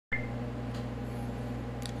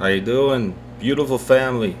How you doing, beautiful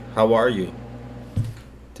family? How are you?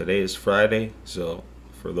 Today is Friday, so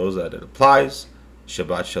for those that it applies,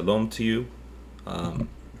 Shabbat Shalom to you. Um,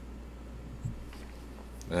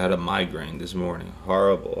 I had a migraine this morning,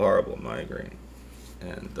 horrible, horrible migraine,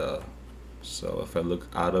 and so if I look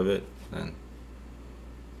out of it, then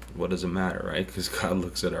what does it matter, right? Because God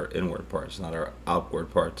looks at our inward parts, not our outward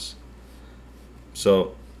parts.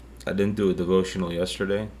 So I didn't do a devotional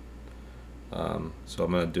yesterday. So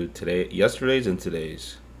I'm going to do yesterday's and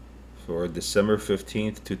today's. For December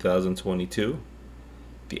 15th, 2022,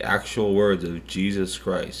 the actual words of Jesus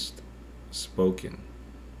Christ spoken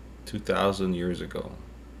 2,000 years ago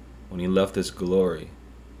when he left this glory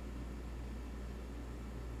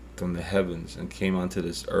from the heavens and came onto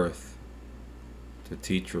this earth to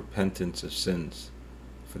teach repentance of sins,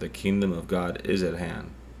 for the kingdom of God is at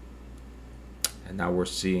hand. And now we're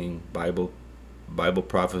seeing Bible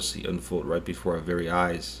prophecy unfold right before our very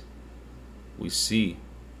eyes. We see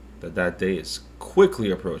that day is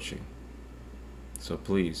quickly approaching. So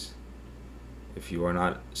please, if you are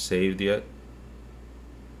not saved yet,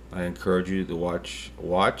 I encourage you to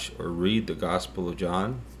watch or read the Gospel of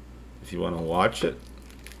John. If you want to watch it,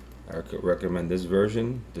 I could recommend this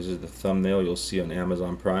version. This is the thumbnail you'll see on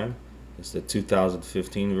Amazon Prime. It's the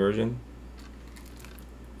 2015 version.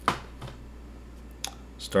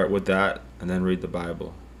 Start with that and then read the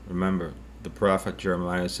Bible. Remember, the prophet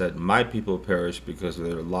Jeremiah said, "My people perish because of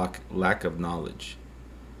their lack of knowledge."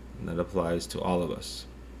 And that applies to all of us.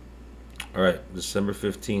 All right, December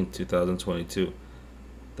 15th, 2022.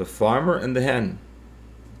 The farmer and the hen,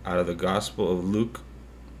 out of the Gospel of Luke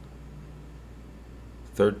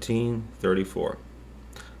 13:34.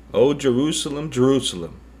 O Jerusalem,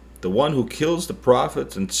 Jerusalem, the one who kills the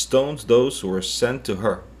prophets and stones those who are sent to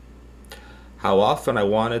her. How often I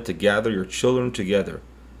wanted to gather your children together,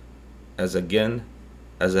 as a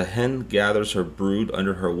hen gathers her brood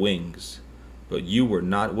under her wings, but you were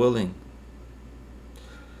not willing.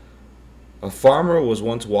 A farmer was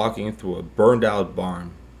once walking through a burned-out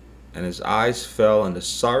barn, and his eyes fell on the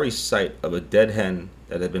sorry sight of a dead hen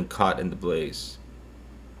that had been caught in the blaze.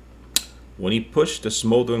 When he pushed the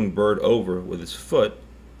smoldering bird over with his foot,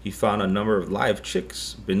 he found a number of live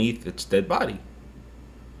chicks beneath its dead body.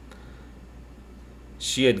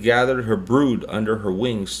 She had gathered her brood under her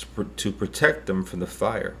wings to protect them from the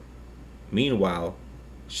fire. Meanwhile,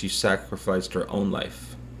 she sacrificed her own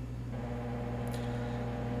life.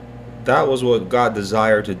 That was what God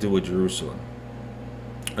desired to do with Jerusalem.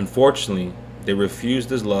 Unfortunately, they refused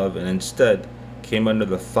his love and instead came under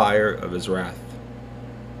the fire of his wrath,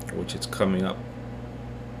 which is coming up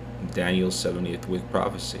in Daniel's 70th week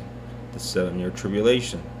prophecy, the 7-year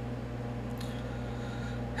tribulation.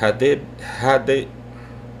 Had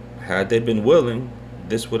they been willing,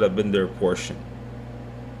 this would have been their portion.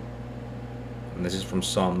 And this is from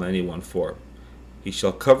Psalm 91:4. He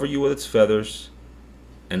shall cover you with its feathers,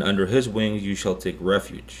 and under his wings you shall take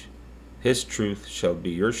refuge. His truth shall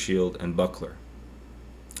be your shield and buckler,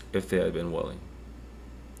 if they had been willing.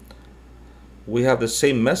 We have the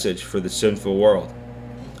same message for the sinful world.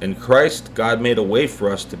 In Christ, God made a way for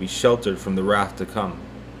us to be sheltered from the wrath to come.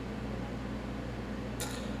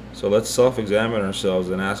 So let's self-examine ourselves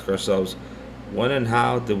and ask ourselves, when and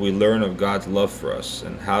how did we learn of God's love for us,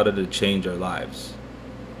 and how did it change our lives?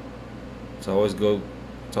 It's always good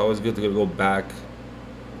to go back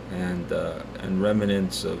and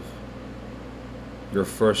reminisce of your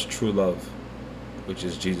first true love, which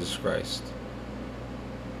is Jesus Christ.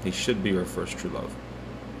 He should be your first true love.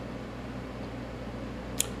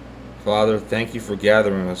 Father, thank you for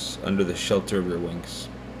gathering us under the shelter of your wings.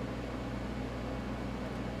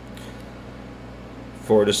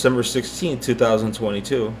 For December 16,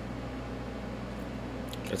 2022,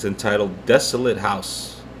 it's entitled Desolate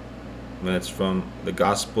House, and it's from the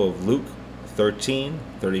Gospel of Luke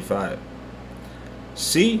 13:35.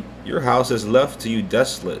 See, your house is left to you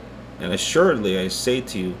desolate, and assuredly I say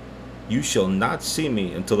to you, you shall not see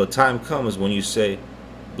me until the time comes when you say,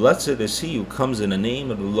 Blessed is he who comes in the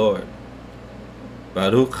name of the Lord.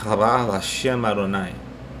 Baruch haba Hashem Adonai.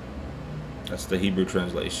 That's the Hebrew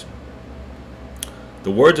translation. The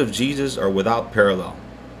words of Jesus are without parallel.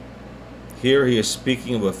 Here he is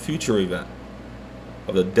speaking of a future event,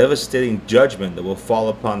 of the devastating judgment that will fall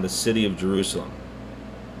upon the city of Jerusalem.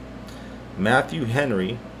 Matthew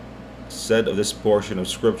Henry said of this portion of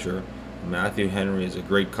Scripture, Matthew Henry is a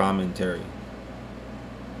great commentary.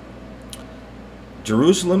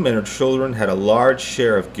 Jerusalem and her children had a large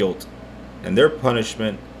share of guilt, and their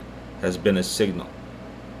punishment has been a signal.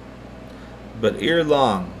 But ere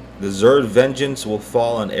long, deserved vengeance will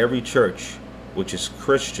fall on every church which is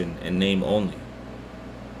Christian in name only.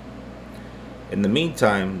 In the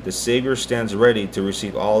meantime, the Savior stands ready to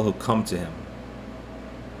receive all who come to him.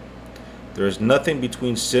 There is nothing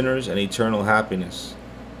between sinners and eternal happiness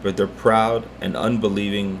but their proud and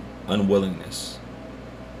unbelieving unwillingness.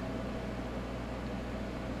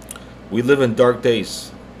 We live in dark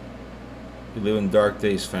days. We live in dark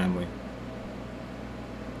days, family.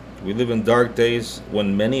 We live in dark days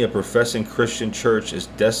when many a professing Christian church is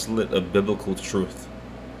desolate of biblical truth,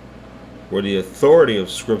 where the authority of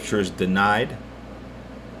Scripture is denied,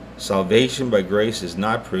 salvation by grace is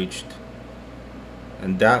not preached,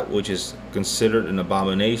 and that which is considered an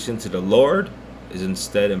abomination to the Lord is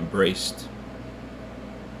instead embraced.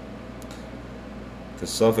 To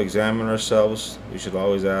self-examine ourselves, we should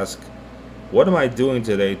always ask, what am I doing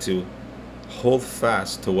today to hold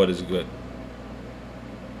fast to what is good?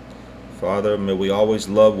 Father, may we always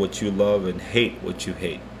love what you love and hate what you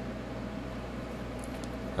hate.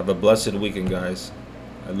 Have a blessed weekend, guys.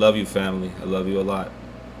 I love you, family. I love you a lot.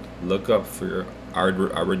 Look up, for our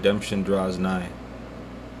redemption draws nigh.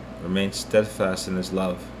 Remain steadfast in his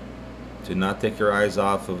love. Do not take your eyes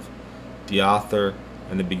off of the author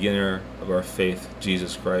and the beginner of our faith,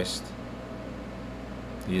 Jesus Christ.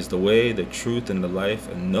 He is the way, the truth, and the life,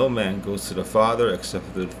 and no man goes to the Father except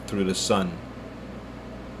through the Son,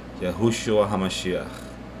 Yeshua HaMashiach.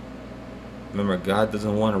 Remember, God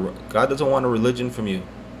doesn't want a religion from you.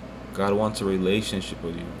 God wants a relationship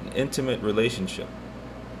with you, an intimate relationship.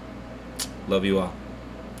 Love you all.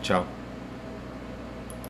 Ciao.